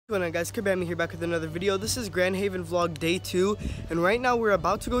What's going on, guys? KaBammy here, back with another video. This is Grand Haven vlog day 2, and right now we're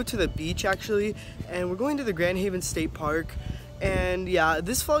about to go to the beach actually, and we're going to the Grand Haven State Park. And yeah,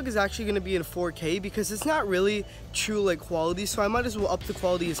 this vlog is actually going to be in 4K because it's not really true like quality, so I might as well up the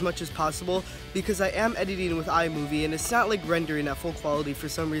quality as much as possible because I am editing with iMovie and it's not like rendering at full quality for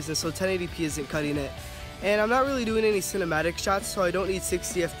some reason, so 1080p isn't cutting it. And I'm not really doing any cinematic shots, so I don't need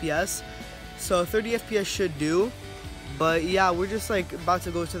 60 FPS, so 30 FPS should do. But yeah, we're just like about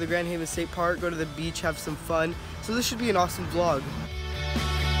to go to the Grand Haven State Park, go to the beach, have some fun. So this should be an awesome vlog.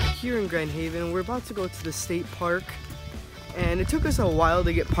 Here in Grand Haven, we're about to go to the state park. And it took us a while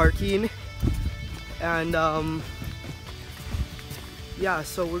to get parking. And yeah,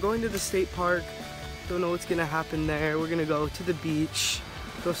 so we're going to the state park. Don't know what's gonna happen there. We're gonna go to the beach,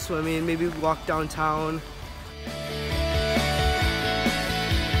 go swimming, maybe walk downtown.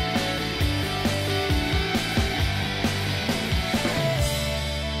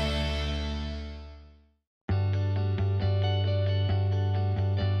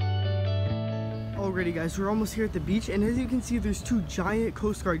 Alrighty guys, we're almost here at the beach, and as you can see there's two giant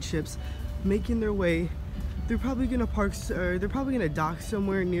Coast Guard ships making their way. They're probably gonna park, or they're probably gonna dock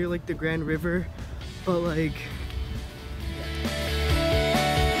somewhere near like the Grand River, but like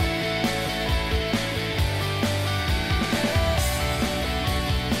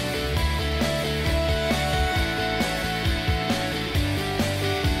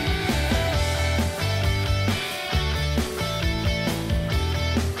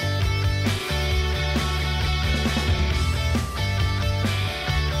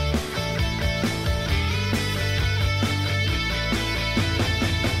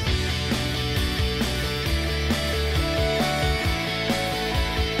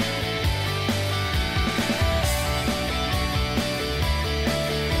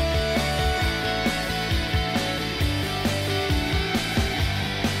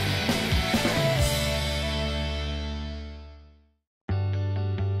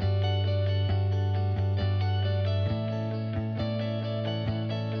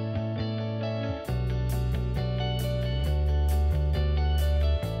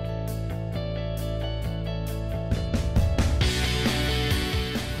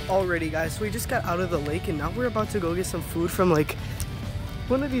Alrighty guys, so we just got out of the lake and now we're about to go get some food from like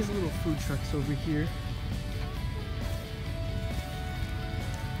one of these little food trucks over here.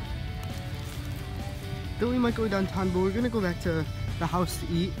 Then we might go downtown, but we're gonna go back to the house to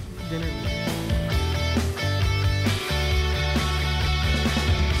eat dinner.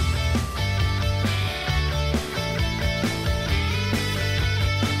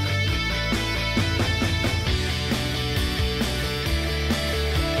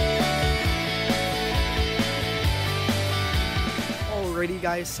 Alrighty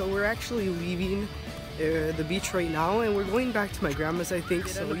guys, so we're actually leaving the beach right now and we're going back to my grandma's, I think.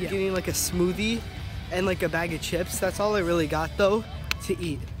 So we're getting like a smoothie and like a bag of chips. That's all I really got though to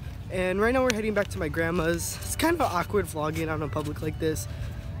eat. And right now we're heading back to my grandma's. It's kind of awkward vlogging out in public like this,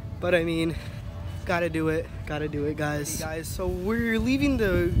 but I mean, gotta do it guys. Hey guys, so we're leaving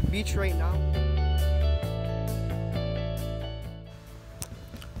the beach right now.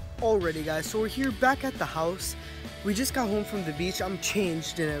 Alrighty guys, so we're here back at the house. We just got home from the beach. I'm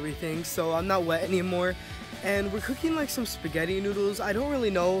changed and everything, so I'm not wet anymore. And we're cooking like some spaghetti noodles. I don't really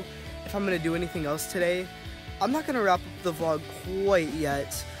know if I'm gonna do anything else today. I'm not gonna wrap up the vlog quite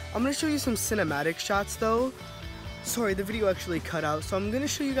yet. I'm gonna show you some cinematic shots though. Sorry, the video actually cut out, so I'm gonna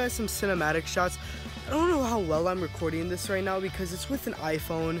show you guys some cinematic shots. I don't know how well I'm recording this right now because it's with an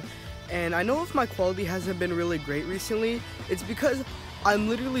iPhone, and I know if my quality hasn't been really great recently, it's because I'm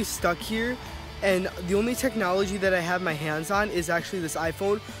literally stuck here and the only technology that I have my hands on is actually this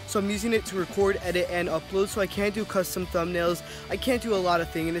iPhone, so I'm using it to record, edit, and upload, so I can't do custom thumbnails, I can't do a lot of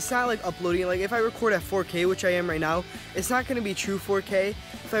things, and it's not like uploading, like if I record at 4K, which I am right now, it's not going to be true 4K.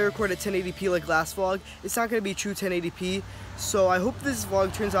 If I record at 1080p like last vlog, it's not going to be true 1080p, so I hope this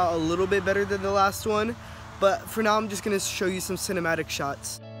vlog turns out a little bit better than the last one, but for now I'm just going to show you some cinematic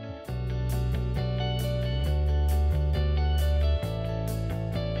shots.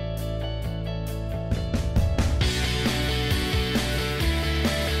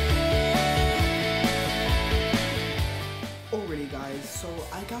 So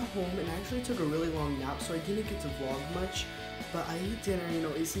I got home and I actually took a really long nap, so I didn't get to vlog much, but I ate dinner,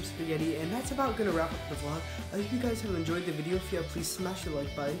 ate some spaghetti, and that's about gonna wrap up the vlog. I hope you guys have enjoyed the video. If you have, please smash the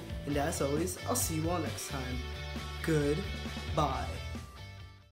like button, and as always, I'll see you all next time. Goodbye.